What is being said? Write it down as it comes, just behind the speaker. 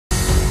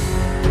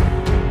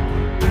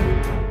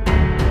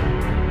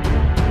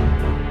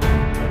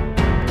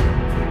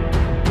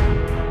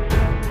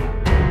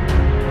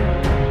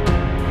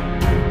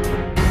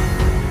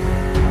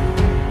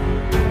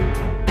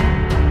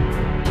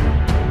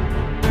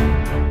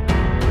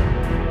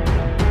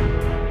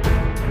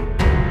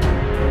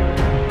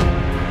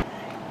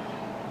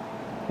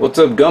What's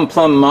up,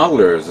 Gunplum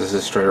modelers? This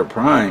is Strider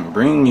Prime,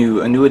 bringing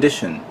you a new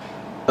edition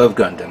of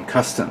Gundam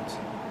Customs.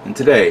 And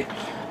today,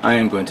 I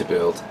am going to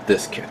build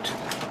this kit.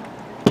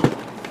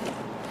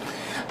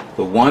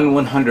 The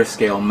 1/100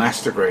 scale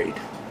Master Grade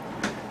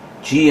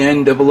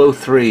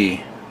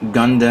GN003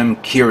 Gundam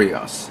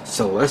Kyrios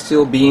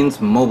Celestial Beings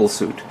Mobile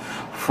Suit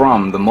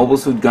from the Mobile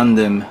Suit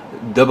Gundam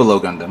 00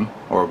 Gundam,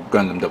 or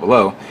Gundam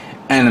 00,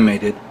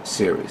 animated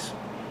series.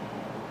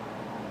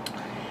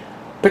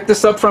 Picked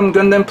this up from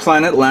Gundam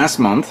Planet last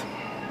month,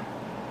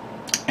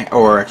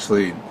 or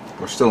actually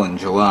we're still in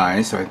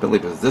July, so I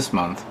believe it was this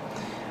month.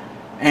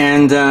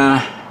 And I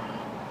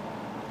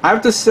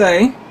have to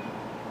say,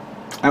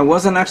 I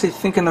wasn't actually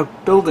thinking of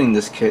building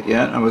this kit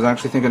yet. I was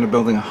actually thinking of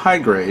building a high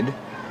grade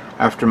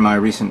after my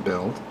recent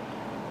build.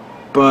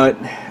 But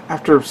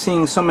after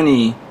seeing so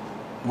many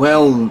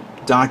well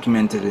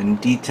documented and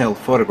detailed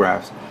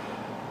photographs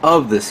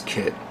of this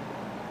kit,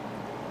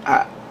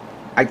 I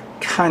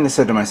kind of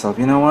said to myself,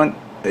 you know what?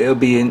 It'll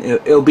be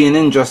an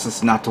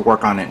injustice not to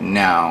work on it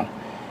now.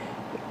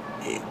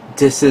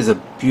 This is a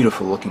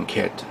beautiful looking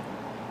kit,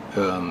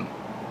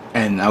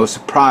 and I was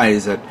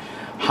surprised at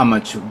how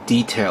much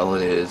detail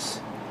it is.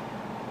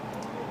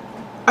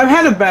 I've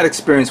had a bad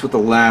experience with the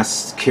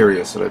last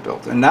Kyrios that I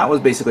built, and that was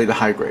basically the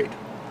high grade.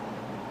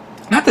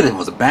 Not that it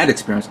was a bad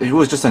experience, it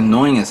was just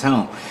annoying as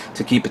hell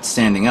to keep it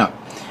standing up.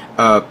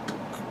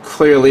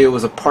 Clearly it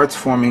was a parts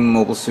forming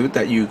mobile suit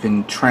that you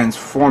can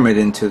transform it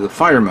into the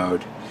fire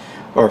mode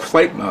or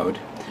flight mode,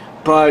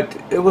 but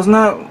it was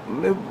not,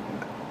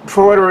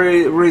 for whatever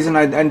reason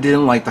I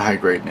didn't like the high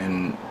grade,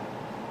 and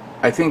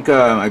I think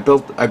I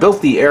built the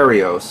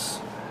Kyrios,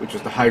 which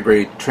is the high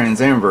grade Trans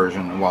Am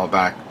version, a while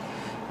back.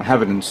 I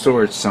have it in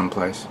storage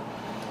someplace.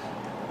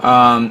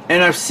 And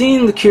I've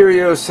seen the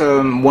Kyrios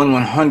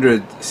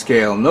 1/100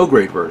 scale no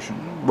grade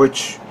version,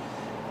 which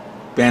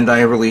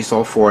Bandai released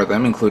all four of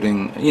them,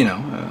 including, you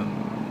know,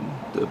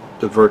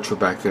 the Virtua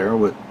back there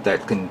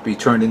that can be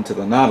turned into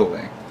the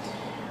Nautilus.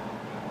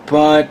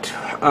 But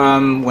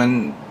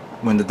when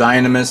the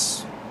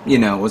Dynames, you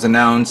know, was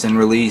announced and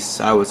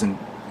released, I was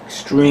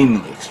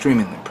extremely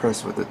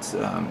impressed with its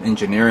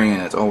engineering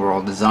and its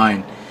overall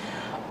design.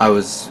 I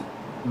was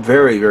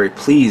very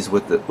pleased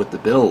with the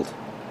build.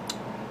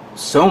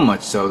 So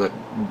much so that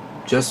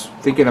just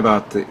thinking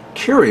about the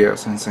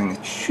Kyrios and saying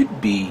it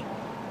should be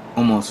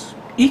almost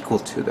equal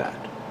to that.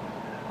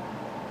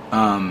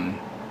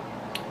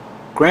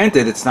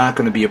 Granted, it's not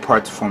going to be a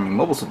parts forming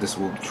mobile suit. This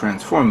will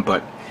transform,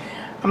 but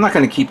I'm not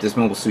going to keep this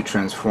mobile suit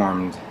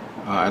transformed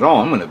at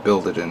all. I'm going to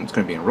build it, and it's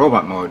going to be in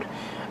robot mode,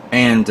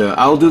 and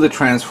I'll do the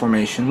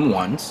transformation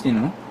once. You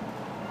know,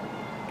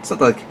 it's not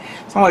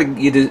like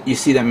you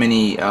see that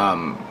many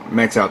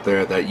mechs out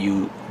there that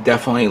you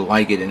definitely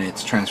like it in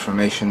its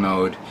transformation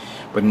mode,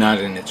 but not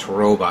in its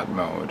robot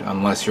mode,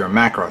 unless you're a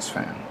Macross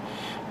fan.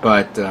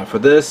 But for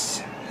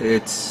this,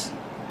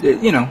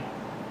 you know,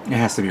 it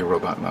has to be a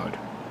robot mode.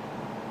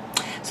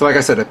 So like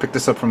I said, I picked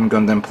this up from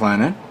Gundam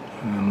Planet.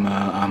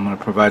 I'm going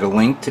to provide a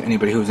link to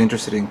anybody who's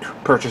interested in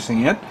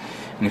purchasing it.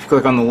 And if you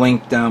click on the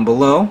link down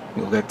below,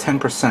 you'll get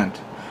 10%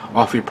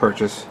 off your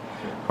purchase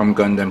from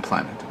Gundam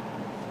Planet.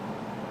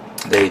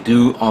 They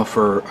do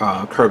offer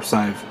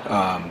curbside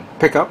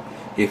pickup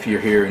if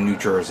you're here in New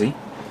Jersey,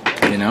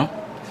 you know.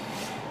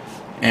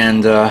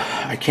 And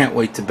I can't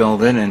wait to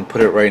build it and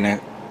put it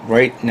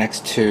right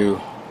next to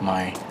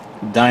my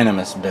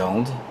Dynames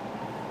build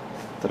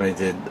that I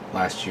did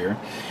last year.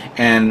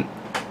 And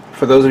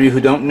for those of you who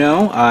don't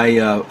know,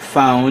 I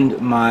found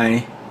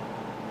my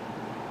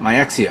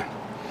Exia.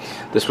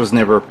 This was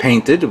never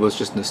painted; it was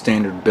just a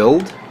standard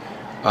build.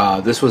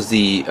 This was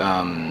the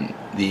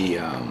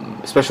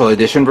special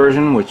edition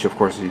version, which of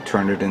course you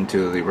turned it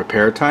into the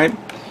repair type.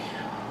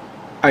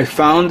 I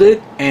found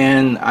it,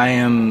 and I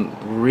am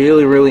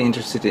really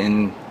interested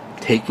in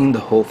taking the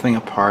whole thing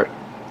apart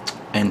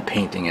and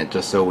painting it,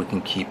 just so we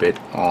can keep it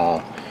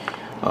all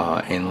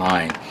in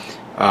line.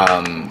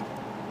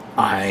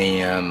 I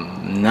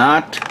am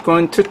not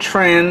going to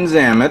Trans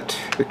Am it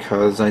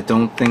because I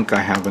don't think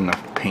I have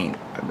enough paint.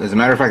 As a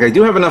matter of fact, I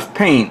do have enough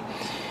paint,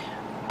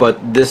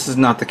 but this is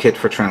not the kit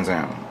for Trans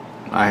Am.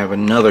 I have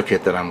another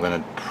kit that I'm going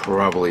to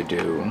probably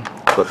do,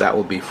 but that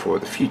will be for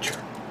the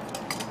future.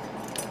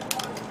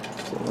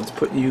 So let's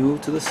put you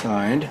to the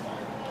side.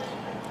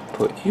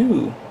 Put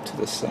you to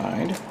the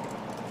side.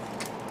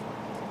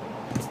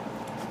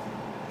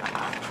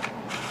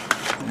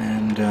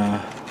 And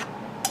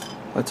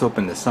let's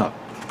open this up,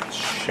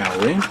 shall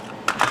we?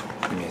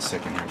 Give me a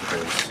second here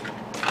because...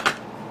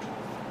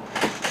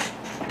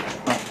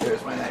 Oh,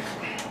 there's my knife.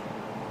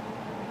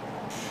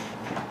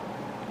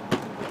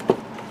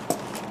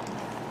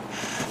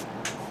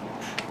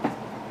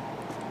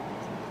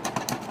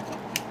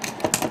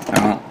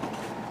 Now,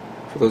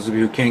 for those of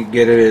you who can't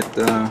get it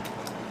at,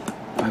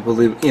 I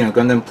believe, you know,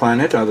 Gundam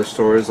Planet, other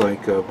stores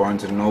like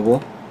Barnes &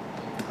 Noble,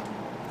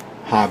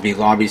 Hobby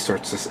Lobby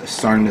starting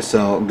to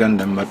sell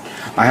Gundam, but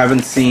I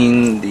haven't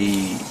seen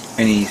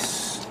any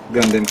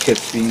Gundam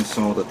kits being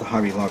sold at the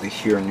Hobby Lobby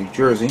here in New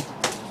Jersey.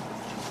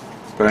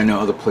 But I know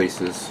other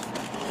places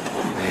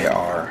they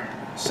are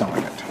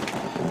selling it.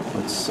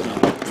 Let's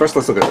first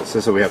let's look at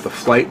this. So we have the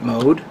flight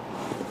mode,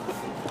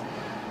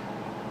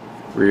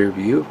 rear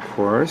view, of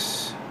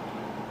course,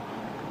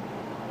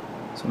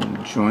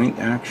 some joint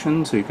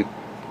action, so you could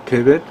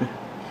pivot.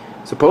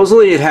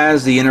 Supposedly it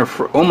has the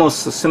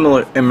almost a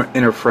similar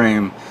inner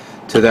frame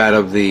to that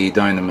of the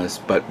Dynames,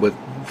 but with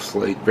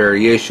slight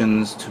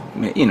variations to,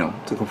 you know,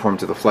 to conform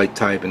to the flight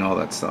type and all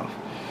that stuff.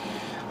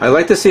 I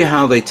like to see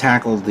how they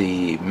tackled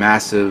the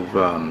massive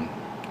the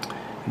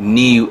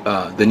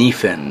knee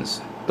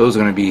fins. Those are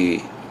going to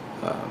be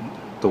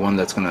the one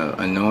that's going to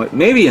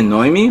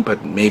annoy me,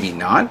 but maybe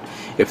not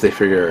if they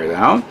figure it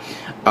out.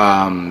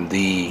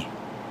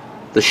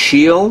 The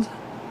shield.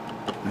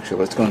 Actually,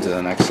 let's go into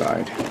the next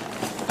side.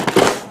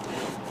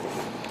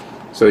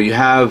 So you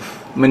have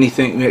many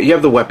things. You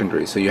have the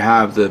weaponry. So you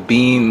have the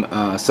beam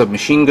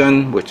submachine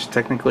gun, which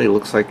technically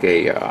looks like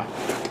a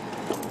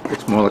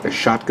looks more like a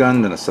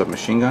shotgun than a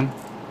submachine gun.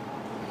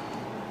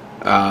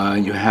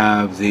 You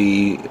have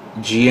the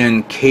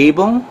GN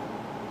cable.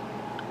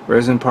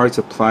 Resin parts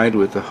applied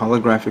with a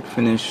holographic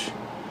finish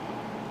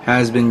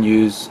has been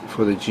used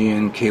for the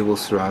GN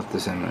cables throughout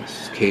this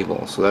MS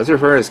cable. So that's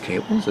referred as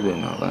cables. I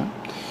didn't know that.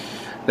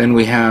 Then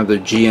we have the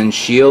GN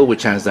shield,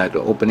 which has that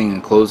opening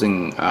and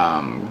closing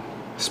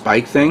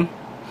spike thing.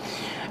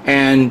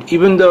 And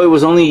even though it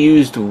was only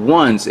used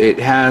once, it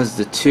has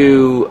the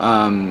two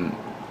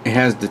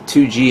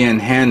GN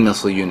hand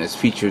missile units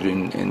featured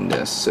in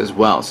this as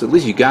well. So at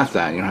least you got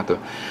that. You don't have to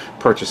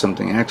purchase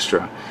something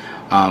extra.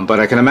 But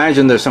I can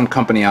imagine there's some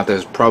company out there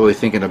that's probably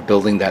thinking of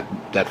building that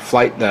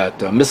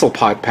missile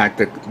pod pack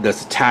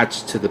that's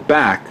attached to the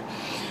back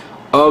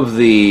of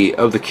the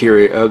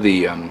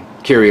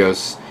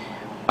Kyrios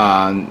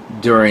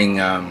during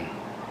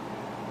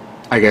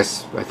I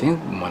think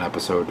one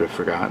episode I've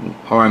forgotten,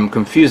 or I'm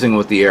confusing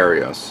with the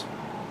Arios.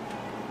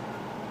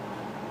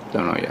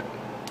 Don't know yet.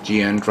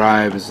 GN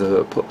drive is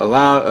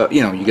allowed.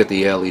 You know, you get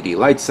the LED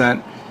light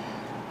set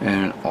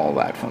and all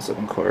that fun stuff.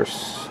 Of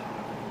course,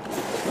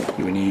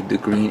 you need the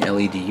green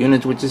LED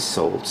unit, which is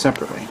sold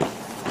separately.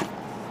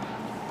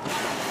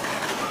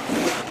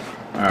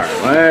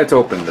 Alright, let's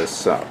open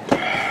this up.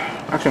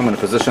 Actually, I'm going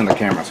to position the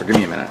camera, so give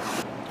me a minute.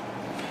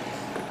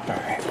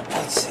 Alright,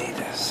 let's see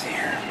this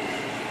here.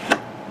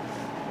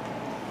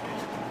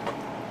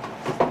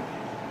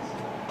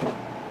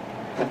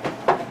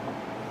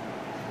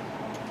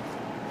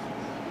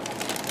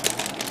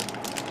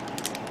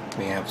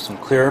 We have some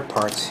clear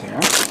parts here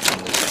on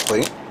this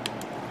plate.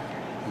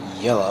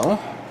 Yellow.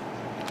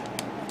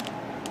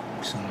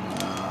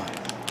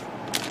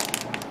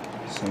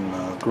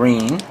 Some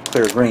green,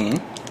 clear green,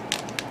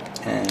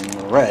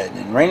 and red.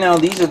 And right now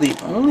these are the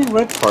only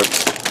red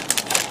parts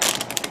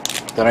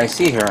that I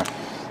see here.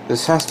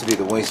 This has to be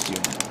the waist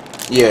unit.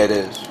 Yeah, it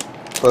is.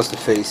 Plus the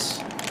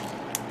face.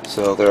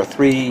 So there are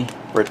 3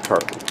 red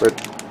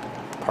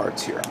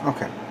parts here.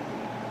 Okay.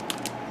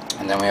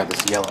 And then we have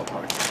this yellow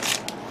part.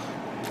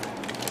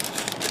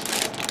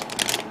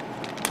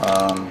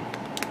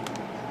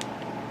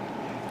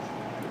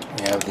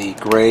 We have the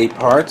gray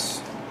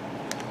parts,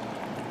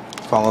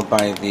 followed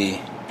by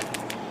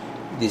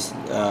this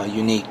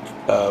unique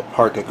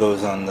part that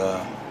goes on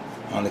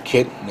the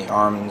kit, the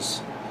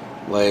arms,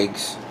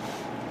 legs,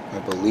 I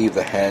believe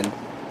the head.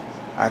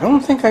 I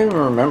don't think I even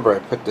remember I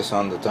put this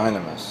on the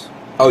Dynames.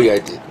 Oh yeah, I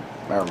did.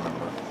 I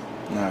remember.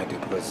 No, I do,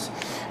 because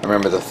I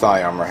remember the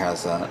thigh armor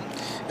has that.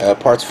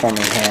 Parts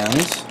forming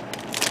hands,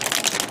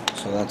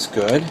 so that's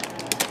good.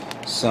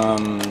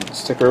 Some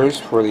stickers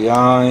for the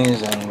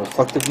eyes and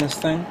reflectiveness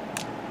thing.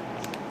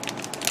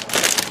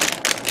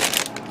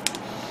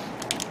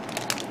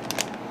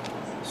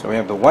 So we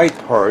have the white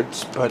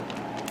parts, but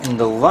in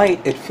the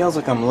light it feels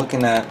like I'm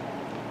looking at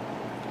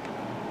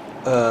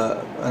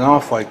an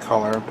off-white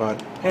color,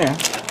 but yeah,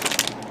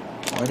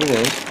 what it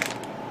is.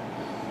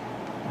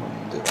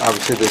 And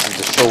obviously this is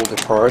the shoulder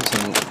parts,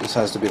 and this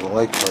has to be the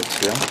leg parts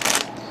here.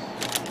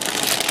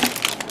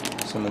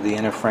 Some of the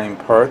inner frame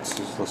parts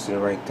is listed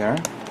right there.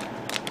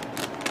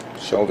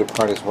 Shoulder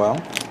part as well.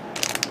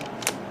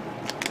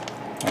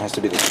 That has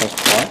to be the chest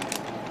part.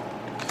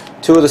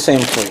 2 of the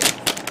same plate.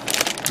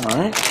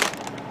 Alright.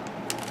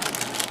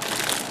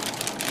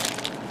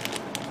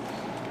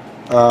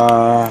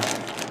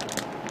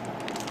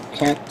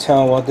 Can't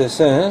tell what this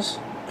is.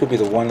 Could be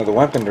the one of the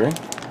weaponry.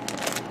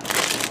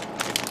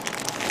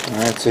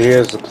 Alright, so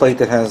here's the plate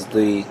that has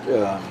the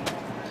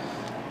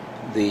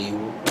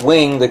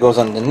wing that goes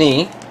on the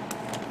knee.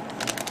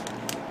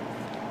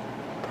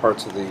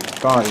 Parts of the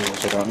body,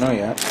 which I don't know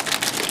yet.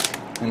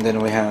 And then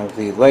we have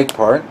the leg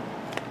part.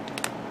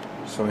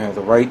 So we have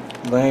the right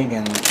leg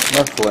and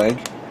left leg.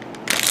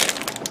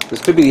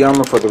 This could be the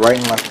armor for the right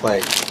and left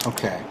leg.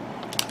 Okay.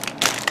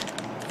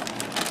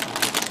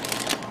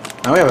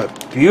 Now we have a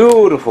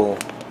beautiful,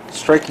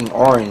 striking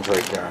orange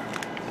right there.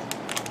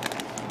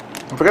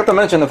 I forgot to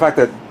mention the fact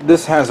that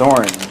this has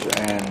orange,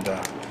 and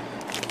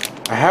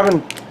I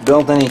haven't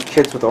built any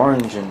kits with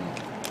orange in,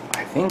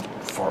 I think,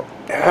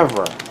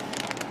 forever.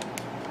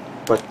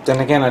 But then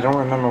again, I don't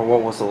remember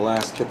what was the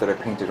last kit that I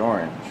painted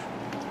orange.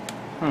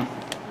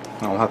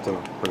 I'll have to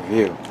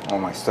review all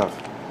my stuff.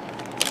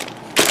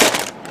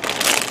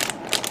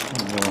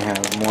 And then we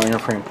have more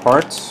airframe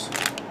parts.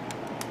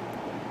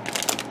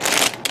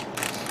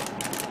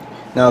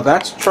 Now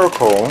that's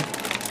charcoal,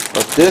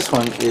 but this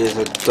one is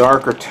a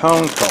darker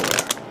tone color.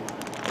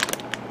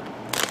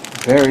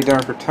 Very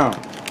darker tone.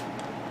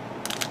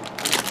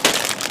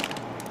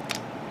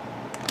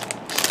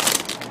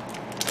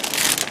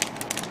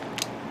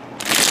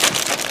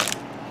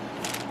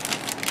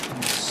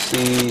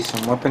 See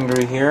some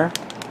weaponry here.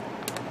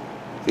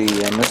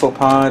 The missile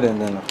pod,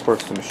 and then of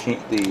course the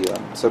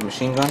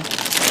submachine gun.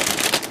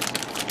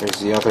 Here's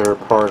the other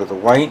part of the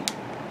white.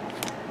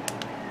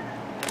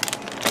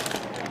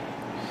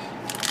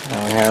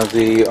 Now we have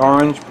the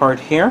orange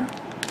part here.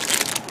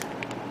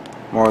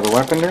 More of the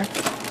weaponry,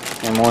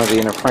 and more of the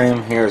inner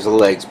frame. Here's the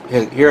legs.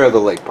 Here are the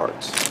leg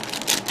parts.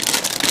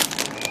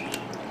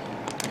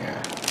 Yeah,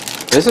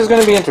 this is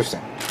going to be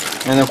interesting.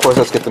 And of course,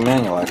 let's get the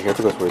manual out here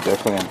because we're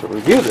definitely going to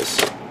review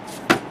this.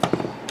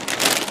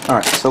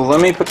 Alright, so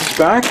let me put this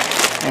back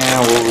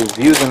and we'll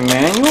review the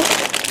manual and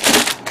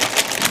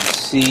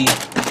see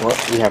what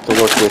we have to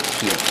work with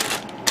here.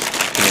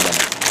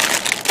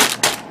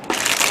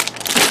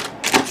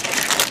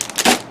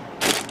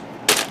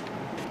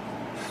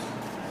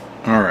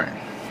 Alright.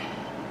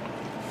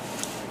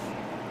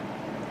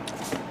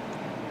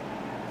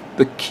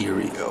 The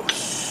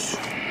Kyrios.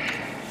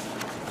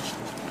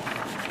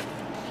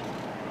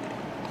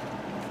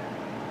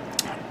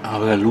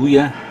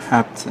 Hallelujah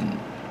Hapton.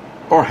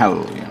 Or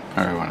Hallelujah,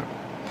 however you want it.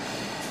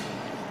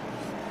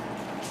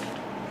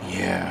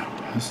 Yeah,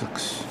 this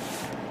looks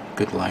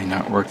good line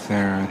artwork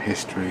there,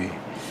 history,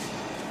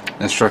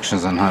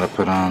 instructions on how to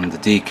put on the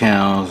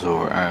decals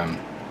or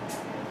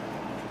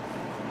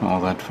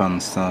all that fun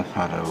stuff,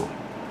 how to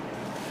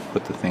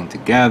put the thing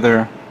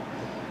together.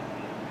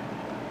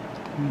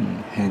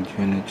 Head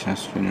unit,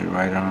 chest unit,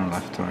 right arm,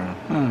 left arm.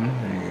 Oh,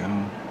 there you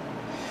go.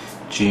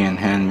 G and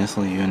hand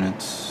missile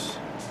units,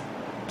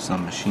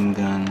 some machine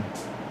gun.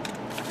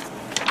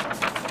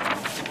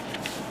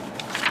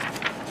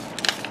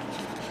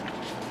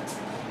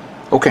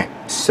 Okay,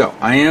 so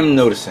I am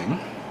noticing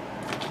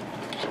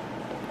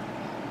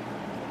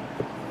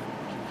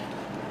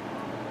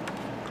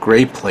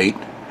gray plate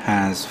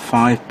has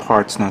 5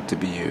 parts not to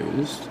be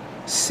used.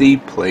 C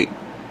plate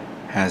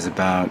has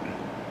about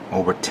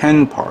over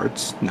 10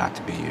 parts not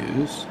to be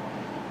used,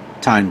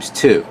 times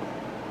 2.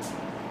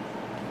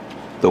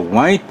 The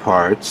white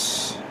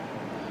parts,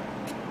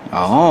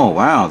 oh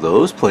wow,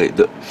 those plate.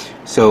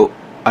 So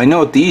I know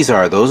what these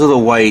are. Those are the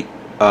white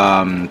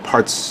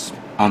parts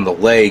on the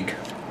leg.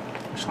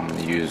 So I'm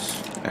going to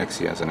use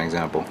Exia as an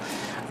example.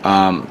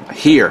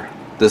 Here,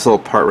 this little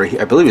part right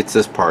here, I believe it's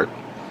this part.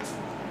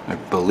 I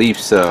believe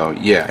so.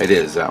 Yeah, it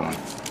is that one.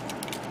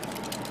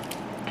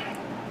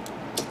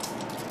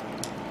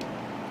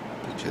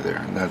 Put you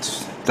there.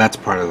 That's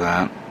part of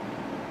that.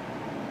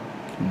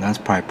 And that's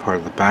probably part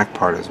of the back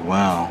part as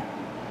well.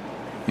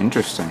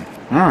 Interesting.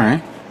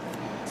 Alright.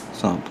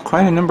 So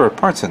quite a number of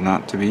parts that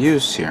not to be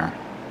used here.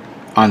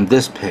 On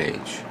this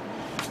page.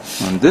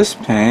 On this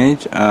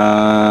page,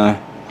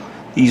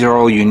 these are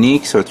all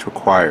unique, so it's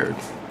required.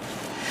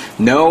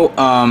 No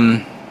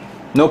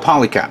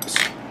polycaps.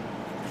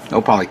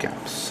 No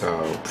polycaps.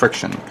 So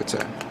friction, you could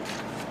say.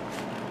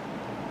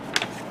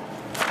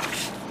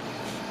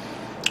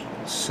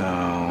 So,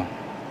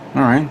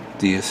 all right.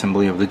 The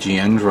assembly of the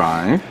GN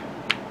drive.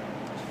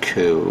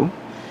 Cool.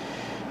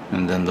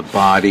 And then the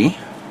body.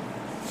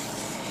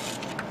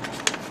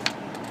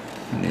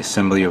 And the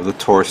assembly of the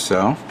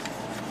torso.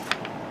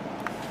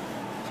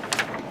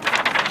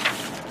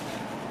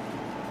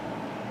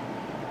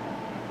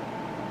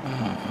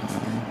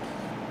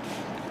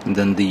 And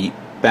then the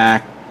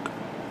back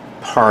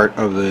part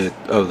of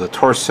the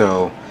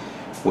torso,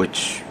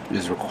 which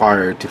is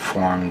required to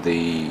form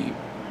the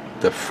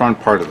front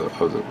part of the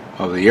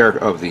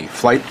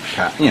flight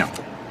path, you know,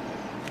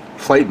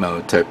 flight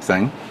mode type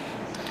thing.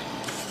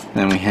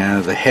 Then we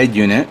have the head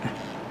unit,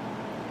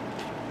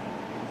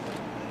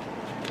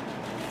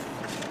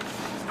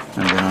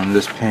 and then on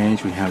this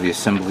page we have the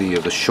assembly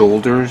of the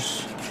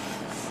shoulders,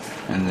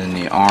 and then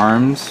the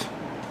arms.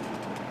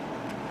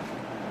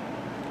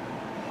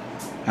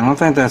 I don't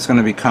think that's going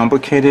to be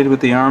complicated with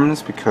the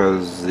arms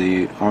because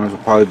the arms will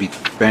probably be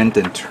bent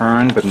and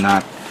turned, but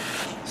not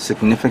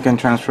significant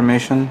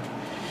transformation.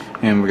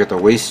 And we got the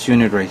waist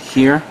unit right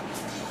here.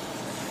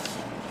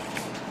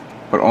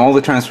 But all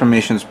the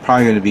transformation is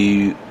probably going to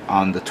be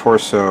on the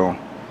torso,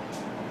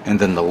 and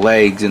then the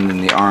legs, and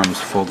then the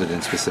arms folded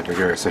in specific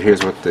areas. So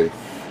here's what the,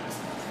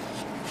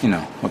 you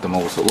know, what the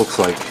mobile looks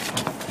like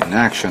in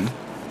action.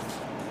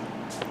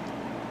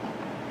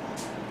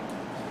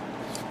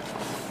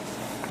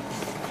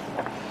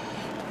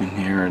 And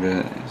here it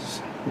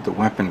is with the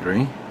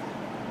weaponry.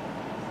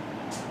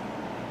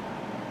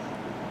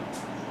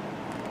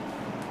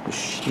 The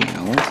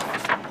shield.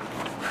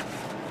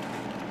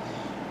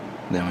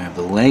 Then we have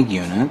the leg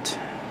unit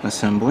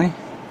assembly.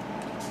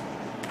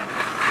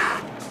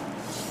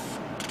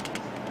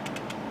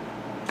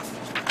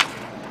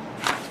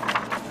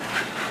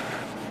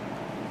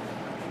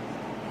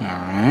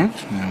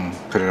 Alright, and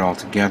put it all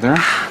together.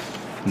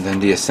 And then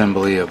the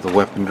assembly of the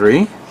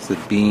weaponry. It's the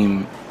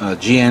beam,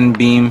 GN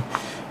beam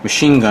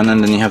machine gun,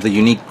 and then you have the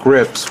unique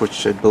grips,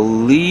 which I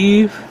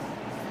believe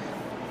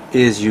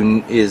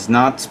is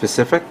not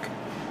specific,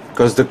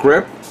 because the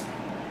grip,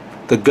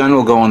 the gun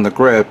will go on the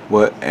grip,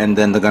 and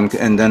then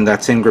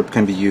that same grip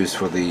can be used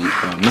for the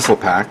missile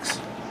packs.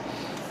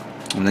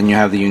 And then you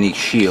have the unique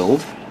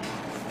shield.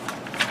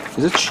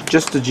 Is it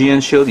just the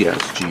GN shield?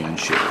 Yes, GN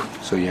shield.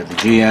 So you have the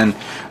GN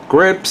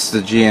grips,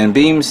 the GN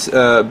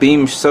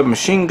beam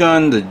submachine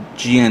gun, the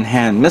GN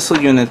hand missile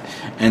unit,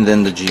 and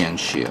then the GN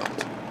shield.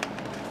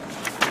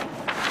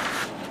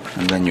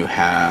 And then you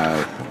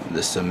have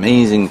this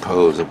amazing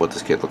pose of what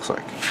this kit looks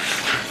like.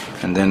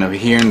 And then over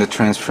here in the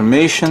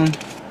transformation,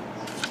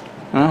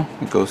 well,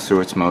 it goes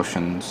through its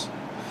motions.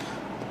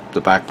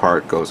 The back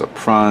part goes up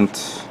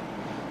front.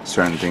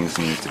 Certain things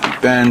need to be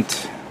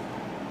bent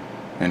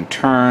and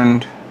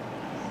turned.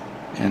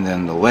 And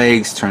then the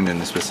legs turned in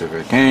a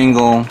specific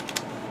angle,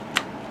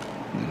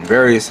 in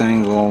various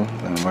angle,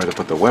 then where to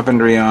put the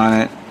weaponry on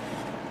it,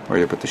 where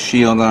you put the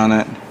shield on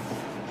it,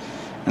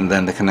 and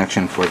then the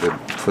connection for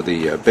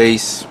the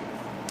base.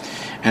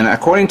 And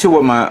according to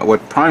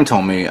what Prime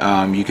told me,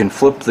 you can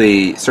flip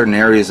the certain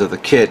areas of the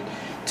kit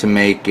to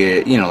make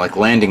it, you know, like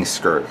landing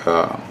struts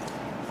or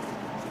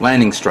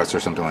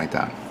something like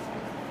that.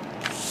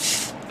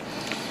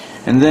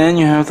 And then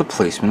you have the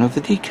placement of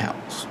the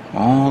decals.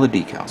 All the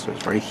decals are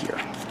right here.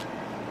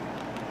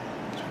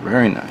 It's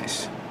very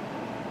nice.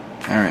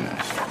 Very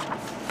nice.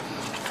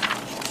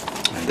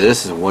 And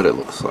this is what it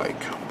looks like,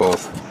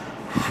 both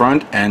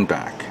front and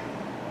back.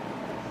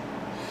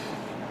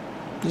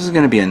 This is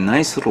going to be a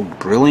nice little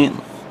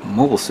brilliant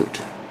mobile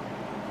suit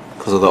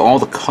because of all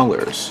the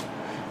colors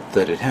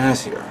that it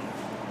has here.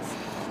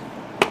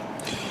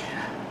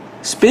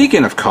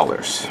 Speaking of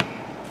colors,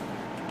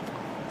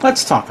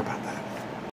 let's talk about it.